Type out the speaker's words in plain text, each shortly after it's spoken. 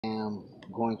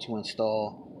going to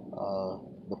install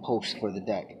the posts for the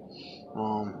deck.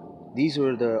 These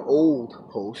are the old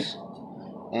posts,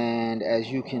 and as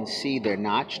you can see, they're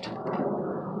notched.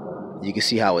 You can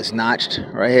see how it's notched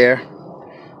right here.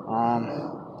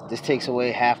 This takes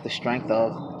away half the strength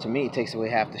of, to me, it takes away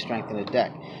half the strength in the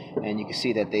deck. And you can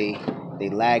see that they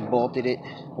lag bolted it,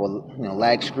 or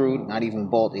lag screwed, not even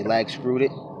bolt, they lag screwed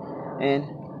it in.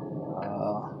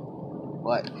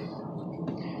 But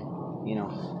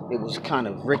it was kind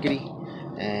of rickety,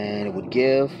 and it would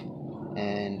give.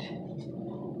 And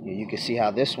you can see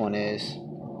how this one is.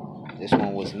 This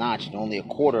one was notched. Only a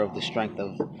quarter of the strength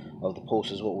of the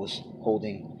post is what was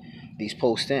holding these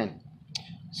posts in.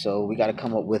 So we got to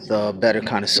come up with a better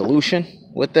kind of solution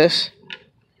with this.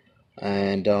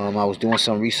 And I was doing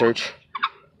some research,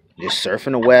 just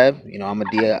surfing the web. I'm a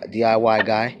DIY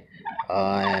guy,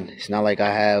 and it's not like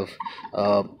I have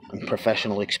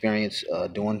professional experience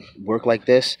doing work like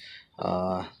this.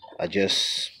 I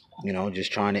just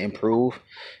trying to improve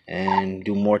and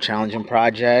do more challenging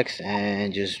projects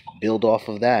and just build off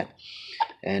of that.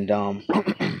 And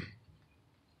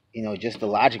just the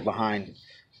logic behind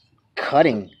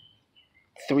cutting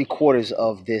 3/4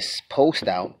 of this post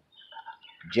out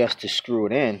just to screw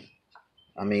it in,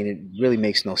 I mean, it really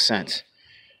makes no sense.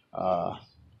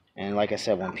 And like I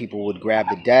said, when people would grab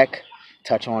the deck,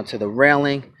 touch onto the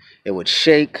railing, it would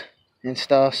shake and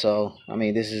stuff. So I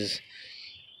mean,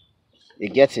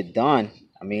 it gets it done.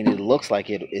 I mean, it looks like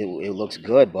it looks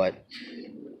good, but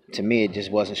to me, it just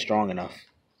wasn't strong enough.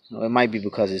 It might be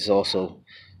because it's also,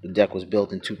 the deck was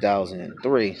built in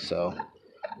 2003, so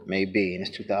maybe, and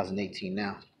it's 2018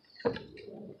 now.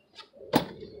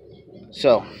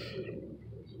 So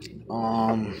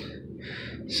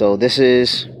this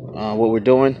is what we're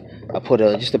doing. I put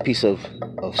just a piece of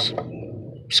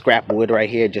scrap wood right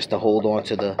here just to hold on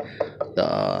to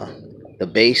the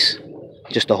base,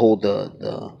 just to hold the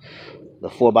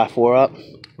 4x4 up.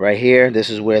 Right here, this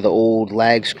is where the old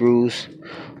lag screws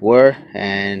were,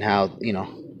 and how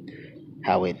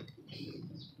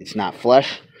it's not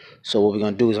flush. So what we're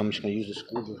gonna do is I'm just gonna use the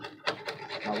screwdriver,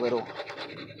 my little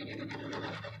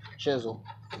chisel,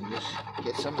 and just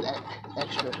get some of that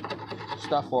extra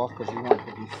stuff off, because you want it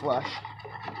to be flush.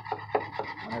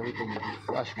 Want everything to be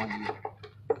flush when you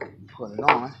put it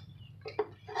on.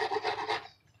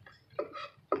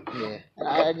 Yeah, and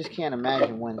I just can't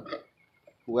imagine when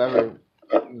whoever,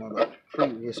 the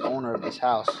previous owner of this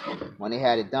house, when they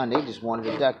had it done, they just wanted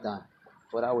the deck done.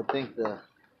 But I would think the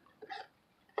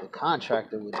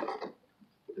contractor would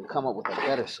come up with a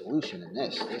better solution than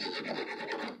this. This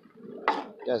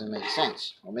doesn't make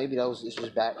sense. Or maybe this was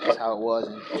back, that's how it was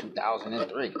in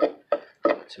 2003.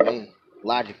 But to me,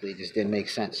 logically, it just didn't make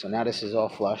sense. So now this is all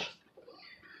flush.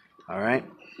 All right.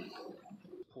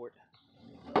 Port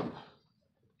the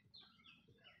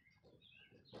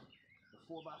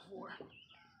 4x4. We're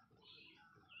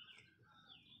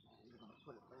gonna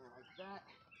put it there like that.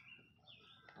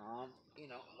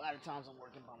 A lot of times I'm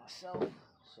working by myself,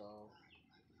 so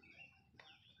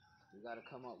we got to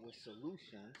come up with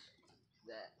solutions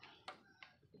that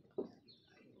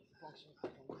function by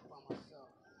myself.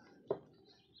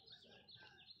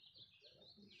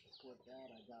 Support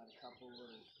that. I got a couple of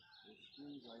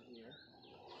screws right here.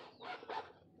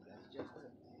 That's just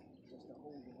to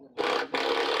hold the wood.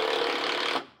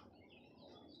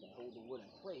 Just to hold the wood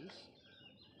in place.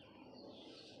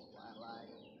 While I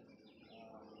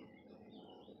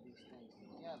put these things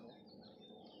together.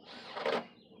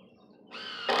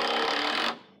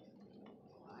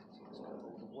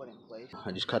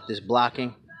 I just cut this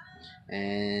blocking,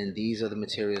 and these are the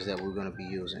materials that we're going to be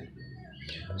using.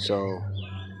 So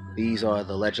these are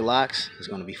the ledger locks. There's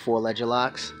going to be 4 ledger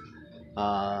locks.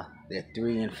 They're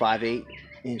 3 and 5/8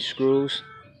 inch screws,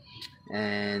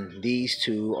 and these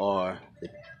 2 are the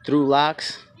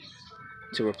ThruLoks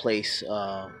to replace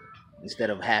instead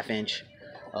of 1/2 inch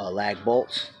lag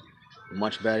bolts.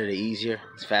 Much better, they're easier,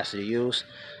 it's faster to use.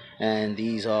 And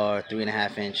these are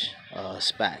 3.5 inch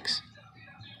spacks,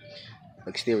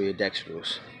 exterior deck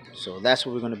screws. So that's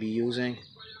what we're going to be using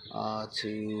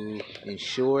to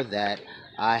ensure that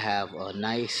I have a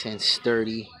nice and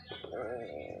sturdy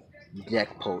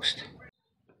deck post.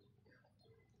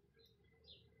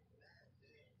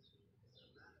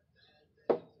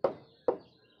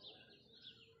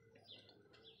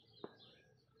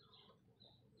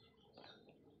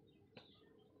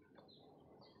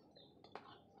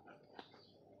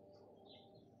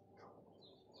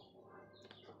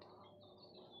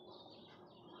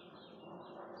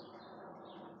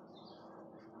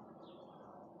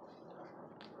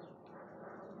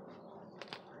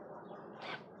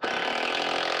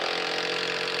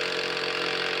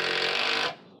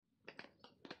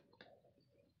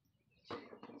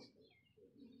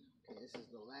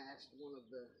 last one of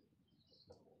the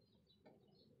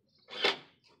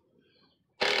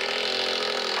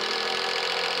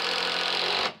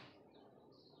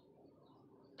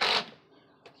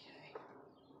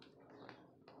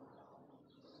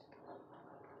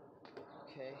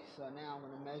Okay, so now I'm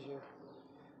going to measure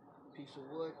a piece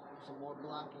of wood, some more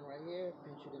blocking right here,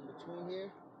 pinch it in between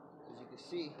here. As you can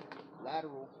see,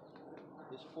 lateral,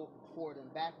 this forward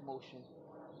and back motion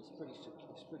is pretty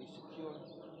secure,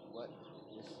 but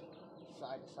this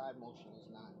side-to-side motion is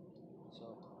not.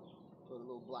 So put a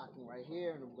little blocking right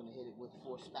here, and I'm going to hit it with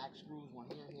 4 stack screws, one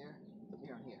here, here,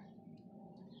 here, and here.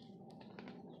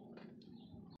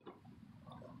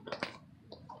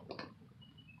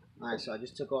 Alright, so I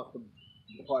just took off the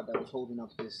part that was holding up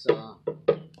this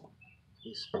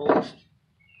this post.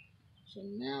 So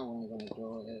now what I'm going to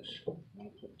do is I'm going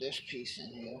to put this piece in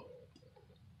here.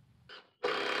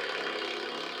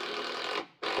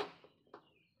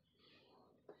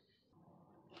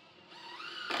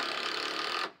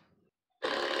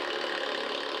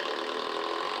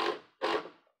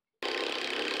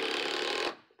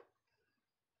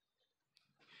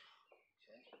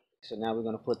 So now we're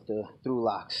going to put the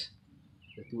ThruLoks,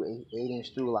 the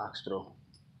 8-inch ThruLoks through,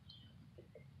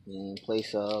 in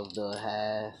place of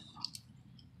the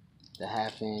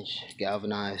half-inch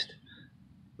galvanized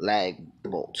lag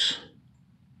bolts.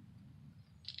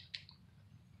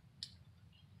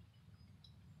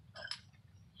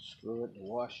 Screw it, the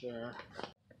washer.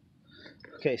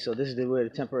 Okay, so this is where the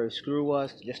temporary screw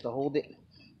was, just to hold it.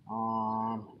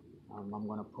 I'm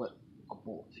going to put a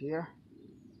bolt here.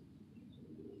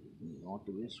 Going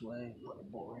through this way, put a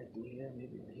bolt right through here,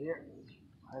 maybe right here,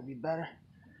 that'd be better.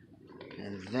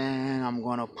 And then I'm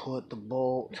gonna put the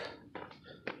bolt,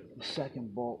 the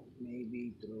second bolt,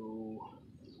 maybe through,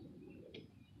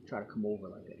 try to come over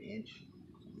like an inch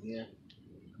from here,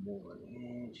 come over an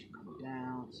inch, come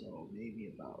down, so maybe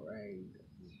about right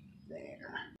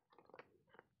there.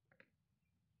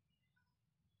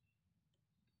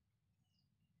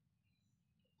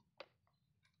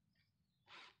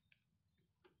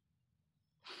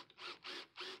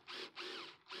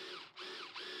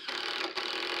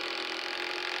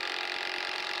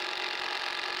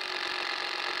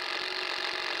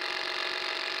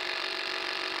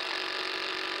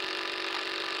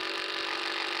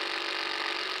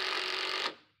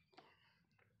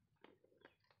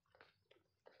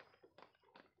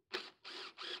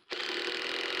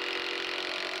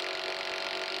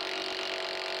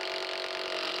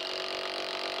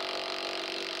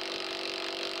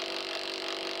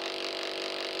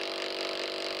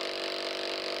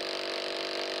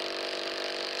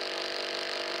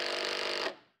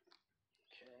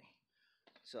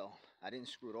 So I didn't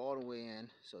screw it all the way in,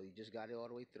 so you just got it all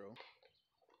the way through.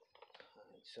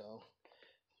 Alright, so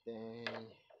then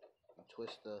you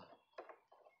twist the,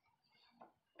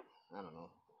 I don't know,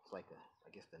 it's like I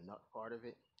guess the nut part of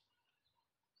it.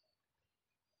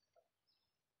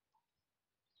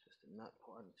 Twist the nut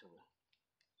part until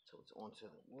it's onto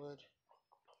the wood.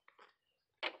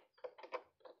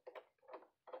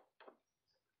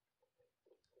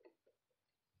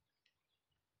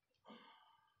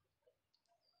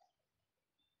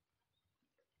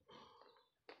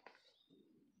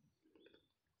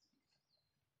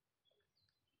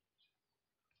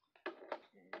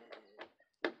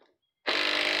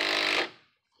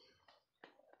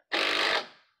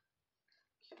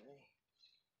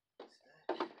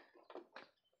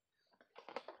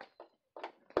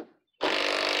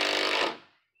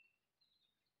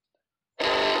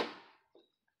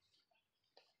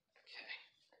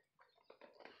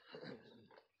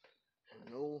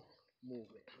 No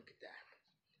movement. Look at that.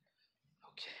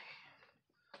 Okay.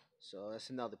 So that's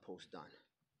another post done.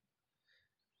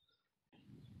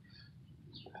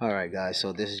 Alright guys,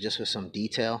 so this is just for some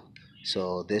detail.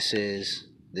 So this is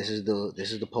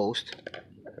the post,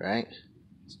 right?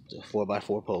 It's a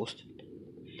 4x4 post.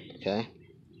 Okay.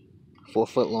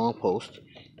 4-foot long post.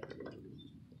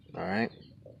 Alright.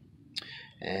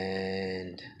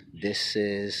 And this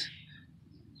is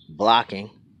blocking,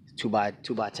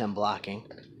 2x10 blocking.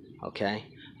 Okay,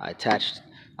 I attached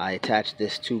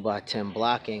this 2x10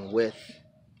 blocking with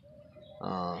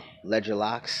ledger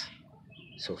locks,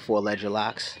 so 4 ledger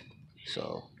locks,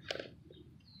 so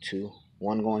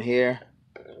one going here,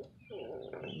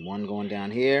 and one going down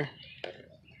here,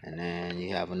 and then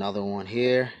you have another one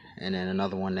here, and then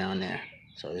another one down there.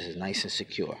 So this is nice and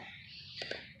secure.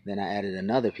 Then I added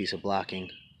another piece of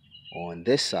blocking on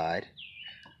this side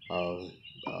of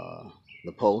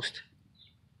the post,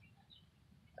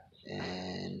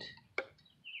 and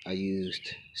I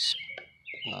used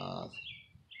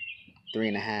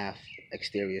 3.5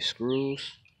 exterior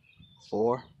screws,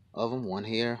 4 of them. 1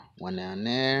 here, 1 down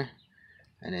there,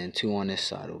 and then 2 on this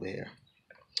side over here.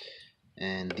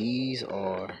 And these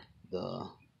are the,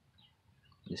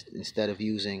 instead of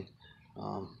using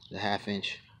the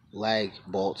 1/2-inch lag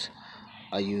bolts,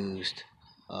 I used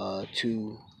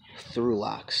 2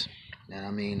 ThruLoks. And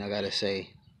I mean, I gotta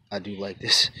say, I do like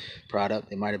this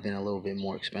product. It might have been a little bit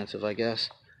more expensive, I guess,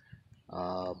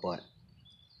 but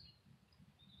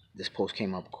this post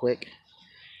came up quick,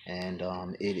 and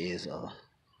it is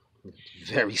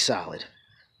very solid.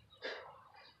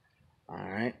 All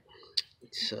right,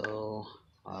 so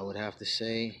I would have to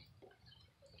say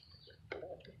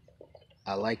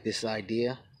I like this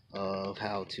idea of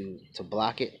how to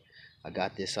block it. I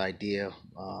got this idea.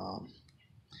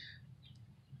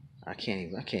 I can't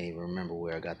even remember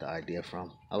where I got the idea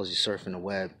from. I was just surfing the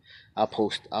web. I'll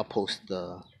post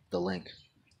the link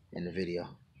in the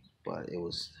video, but it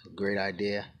was a great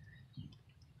idea,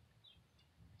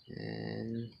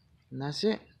 and that's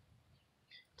it.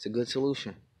 It's a good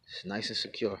solution. It's nice and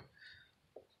secure.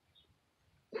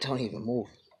 Don't even move.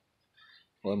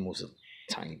 Well, it moves a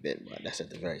tiny bit, but that's at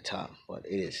the very top. But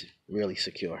it is really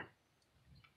secure.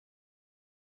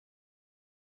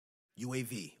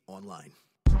 UAV online.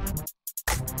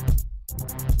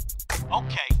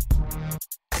 Okay.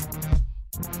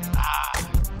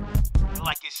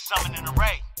 Like it's summoning an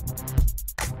array.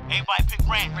 Everybody pick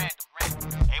random.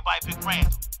 Everybody pick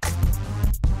random.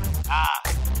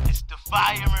 It's the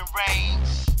firing range.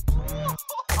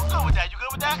 I'm good with that. You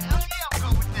good with that? Hell yeah, I'm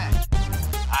good with that.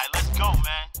 Alright, let's go,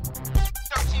 man.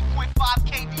 13.5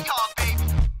 KDR, baby.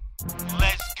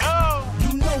 Let's go.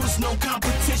 You know it's no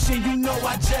competition. You know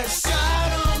I just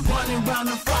shot 'em. Running round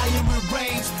the firing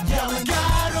range, yelling,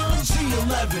 got 'em.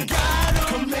 G11, got 'em.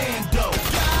 Commando,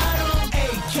 got 'em.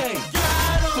 AK,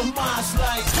 got 'em. For miles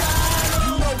like, got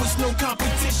 'em. You know it's no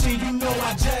competition. You know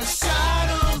I just shot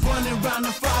 'em. Running round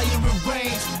the firing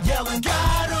range, yelling,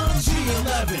 got 'em.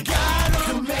 G11, got 'em.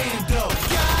 Commando,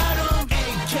 got 'em.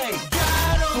 AK,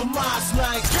 got 'em. For miles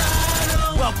like, got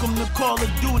 'em. Welcome to Call of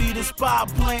Duty, the spy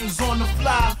planes on the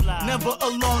fly. Never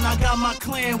alone, I got my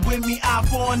clan with me, eye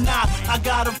for an eye. I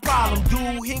got a problem,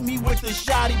 dude hit me with the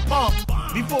shotty pump.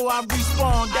 Before I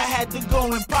respawned, I had to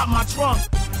go and pop my trunk.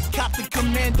 Cop the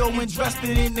commando and dressed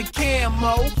it in the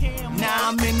camo. Now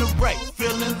I'm in the wreck,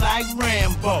 feeling like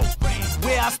Rambo.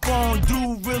 Where I spawned,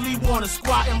 dude really wanna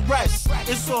squat and rest.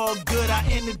 It's all good, I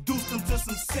introduced him to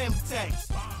some Semtex.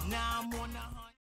 Now I'm on the